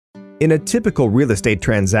In a typical real estate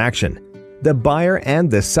transaction, the buyer and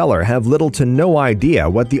the seller have little to no idea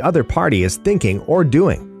what the other party is thinking or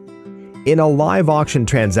doing. In a live auction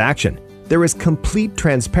transaction, there is complete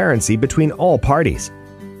transparency between all parties.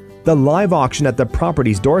 The live auction at the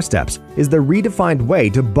property's doorsteps is the redefined way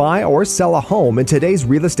to buy or sell a home in today's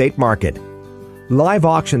real estate market. Live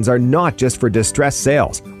auctions are not just for distressed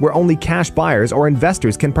sales where only cash buyers or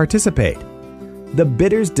investors can participate. The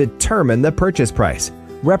bidders determine the purchase price,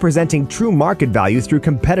 representing true market value through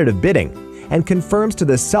competitive bidding, and confirms to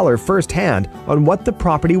the seller firsthand on what the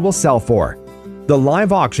property will sell for. The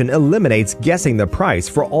live auction eliminates guessing the price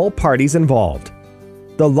for all parties involved.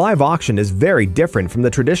 The live auction is very different from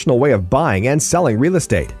the traditional way of buying and selling real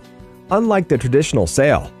estate. Unlike the traditional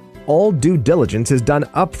sale, all due diligence is done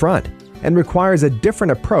upfront and requires a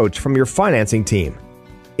different approach from your financing team.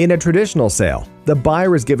 In a traditional sale, the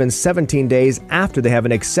buyer is given 17 days after they have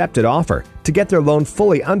an accepted offer to get their loan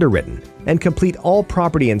fully underwritten and complete all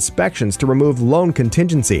property inspections to remove loan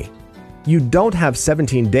contingency. You don't have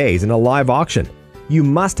 17 days in a live auction. You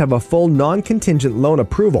must have a full non-contingent loan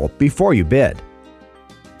approval before you bid.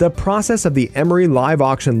 The process of the Emery Live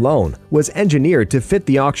Auction Loan was engineered to fit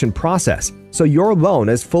the auction process, so your loan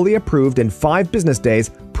is fully approved in 5 business days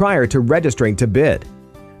prior to registering to bid.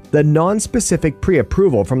 The non-specific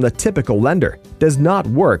pre-approval from the typical lender does not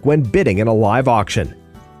work when bidding in a live auction.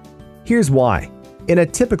 Here's why. In a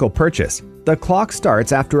typical purchase, the clock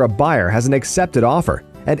starts after a buyer has an accepted offer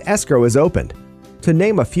and escrow is opened. To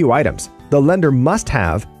name a few items, the lender must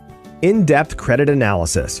have in-depth credit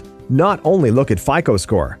analysis, not only look at FICO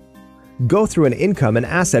score, go through an income and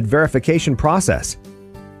asset verification process,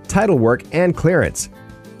 title work and clearance,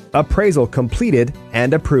 appraisal completed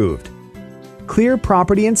and approved, clear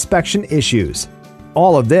property inspection issues.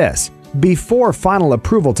 All of this before final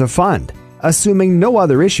approval to fund, assuming no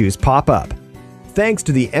other issues pop up. Thanks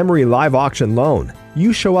to the Emery Live Auction Loan,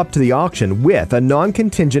 you show up to the auction with a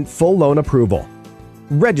non-contingent full loan approval.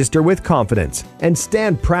 Register with confidence and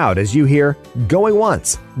stand proud as you hear, "Going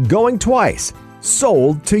once, going twice,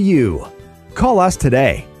 sold to you." Call us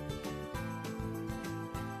today.